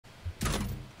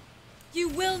You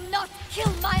will not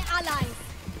kill my allies.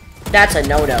 That's a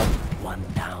no-no. One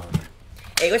down.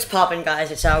 Hey, what's poppin',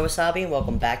 guys? It's Sawa Wasabi, and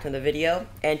welcome back to the video.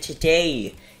 And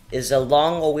today is a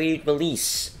long-awaited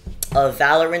release of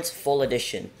Valorant's full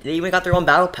edition. They even got their own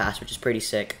battle pass, which is pretty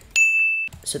sick.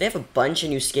 So they have a bunch of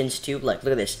new skins too. Like,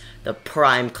 look at this, the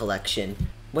Prime collection.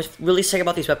 What's really sick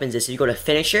about these weapons is if you go to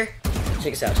Finisher,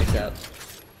 check this out, check this out.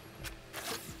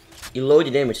 You load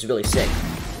it in, which is really sick.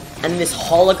 And then this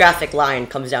holographic lion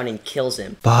comes down and kills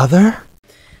him. Father?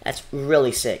 That's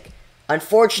really sick.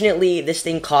 Unfortunately, this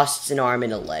thing costs an arm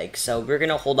and a leg, so we're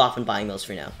gonna hold off on buying those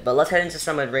for now. But let's head into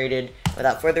some unrated.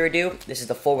 Without further ado, this is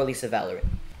the full release of Valorant.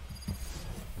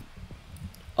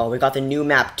 Oh, we got the new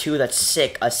map too, that's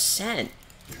sick. Ascent.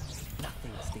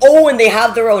 Oh, and they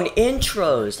have their own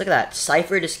intros. Look at that.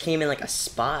 Cypher just came in like a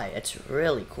spy. It's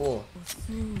really cool.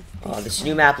 Oh, this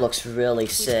new map looks really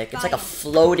sick. It's like a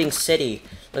floating city.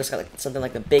 Looks like something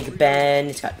like the Big Ben.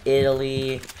 It's got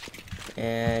Italy.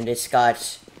 And it's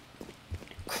got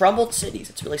crumbled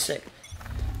cities. It's really sick.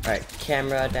 Alright,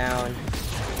 camera down.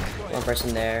 One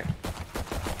person there.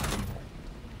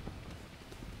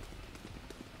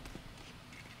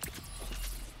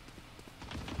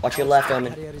 Watch your left,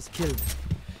 Omen. That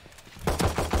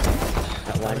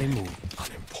one.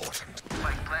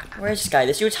 Where's this guy?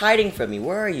 This dude's hiding from me.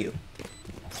 Where are you?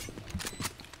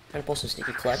 Trying to pull some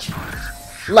sneaky clutch.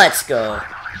 Let's go.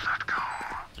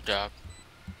 Good job.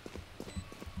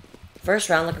 First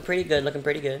round looking pretty good, looking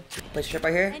pretty good. Place a trip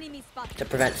right here to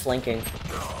prevent flanking.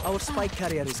 Our spike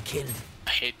carrier is killed.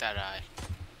 I hate that eye.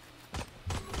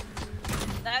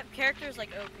 That character is like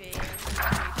OP.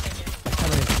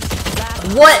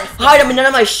 What? Hide him, none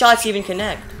of my shots even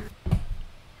connect.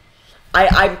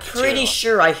 I'm pretty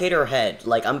sure I hit her head.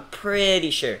 Like, I'm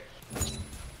pretty sure.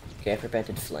 Okay, I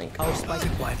prevented flank. Our spike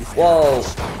Whoa.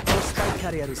 Our spike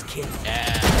carrier is killed.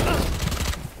 Yeah.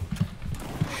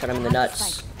 Shot him in the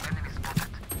nuts.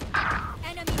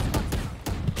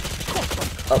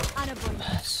 Oh.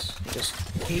 Just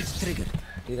Cage trigger.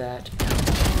 do that.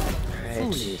 Alright.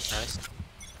 Nice.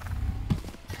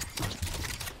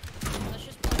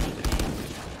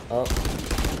 Oh.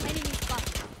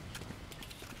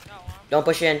 Don't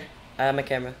push in. I have my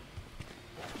camera.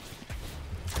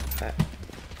 Alright.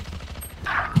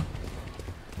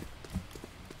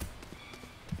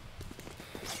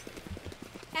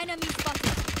 Enemy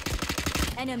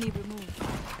spotted. Enemy removed.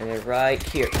 And they're right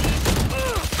here.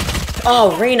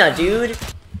 Oh, Reyna, dude.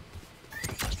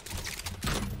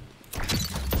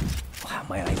 Wow,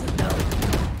 my eyes are down.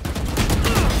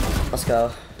 Let's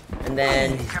go. And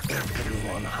then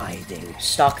Everyone hiding.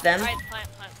 stalk them. Plant.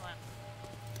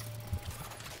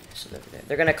 So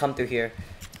they're gonna come through here.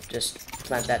 Just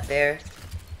plant that there.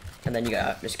 And then you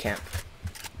gotta just camp.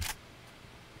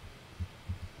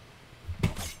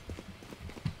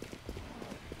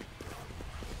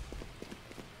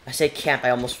 I say camp, I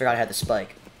almost forgot I had the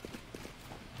spike.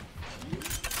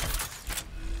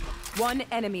 One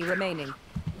enemy remaining.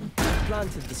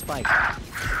 Planted the spike.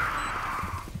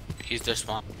 He's their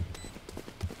spawn.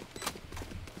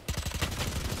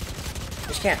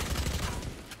 Just camp.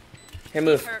 Here,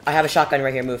 move. I have a shotgun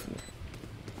right here, move.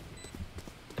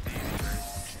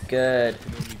 Good.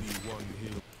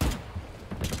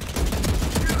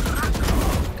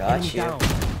 Got you. Down.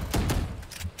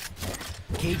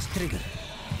 Cage trigger.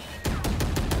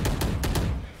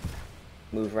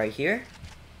 Move right here.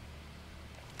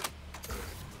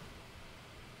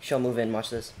 She'll move in, watch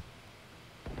this.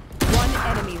 One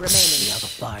enemy The remaining. other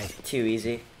five. Too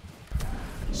easy.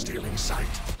 Stealing sight.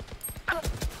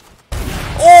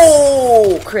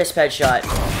 Oh! Crisp headshot.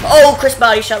 Oh, crisp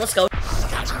body shot, let's go.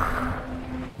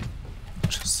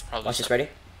 Just probably Watch this, ready?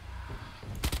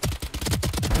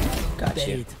 Got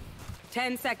you. Buried.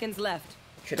 10 seconds left.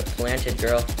 Should have planted,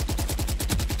 girl.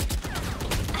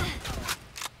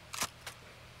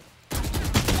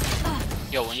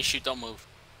 Yo, when you shoot, don't move.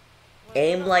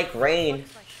 Aim like rain.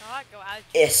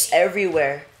 It's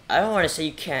everywhere. I don't want to say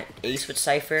you can't ace with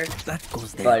Cypher, That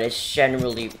goes there. but it's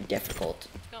generally difficult.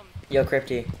 Yo,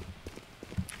 Crypty.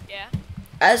 Yeah.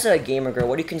 As a gamer girl,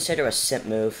 what do you consider a simp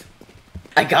move?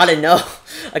 I gotta know.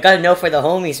 I gotta know for the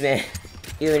homies, man.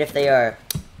 Even if they are,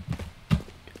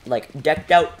 like,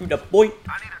 decked out to the point.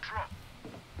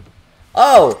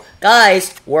 Oh,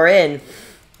 guys, we're in.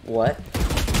 What?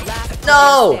 Last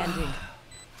No! player standing.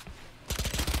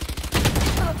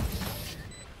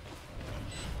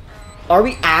 Are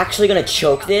we actually gonna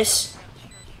choke this?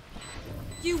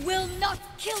 You will not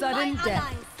kill Sudden my death.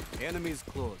 allies. Enemies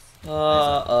close.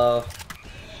 Uh-oh.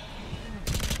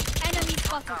 Enemy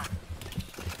spotted.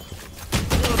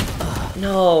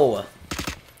 No.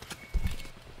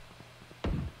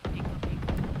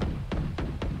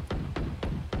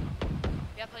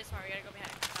 gotta play smart. We gotta go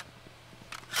behind.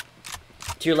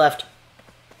 To your left.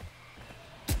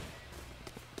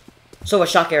 So a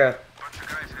shock arrow.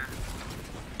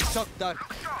 Shock dart.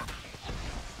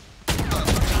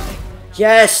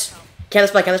 Yes! Can the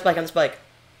spike, can the spike, can the spike.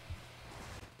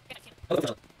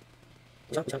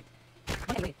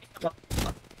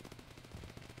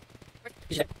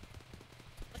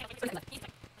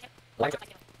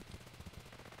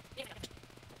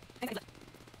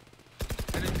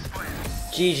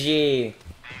 GG.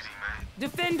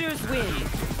 Defenders win.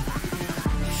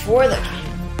 For the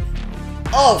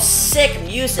game. Oh, sick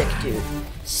music, dude.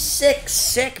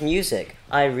 Sick music.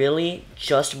 I really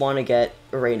just want to get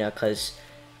Reina because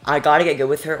I gotta get good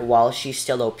with her while she's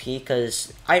still OP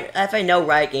because if I know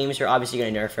Riot Games are obviously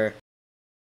gonna nerf her.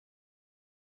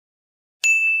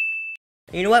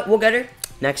 You know what? We'll get her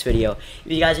next video.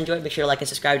 If you guys enjoyed, make sure to like and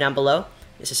subscribe down below.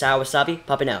 This is Sawa Wasabi,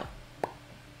 popping out.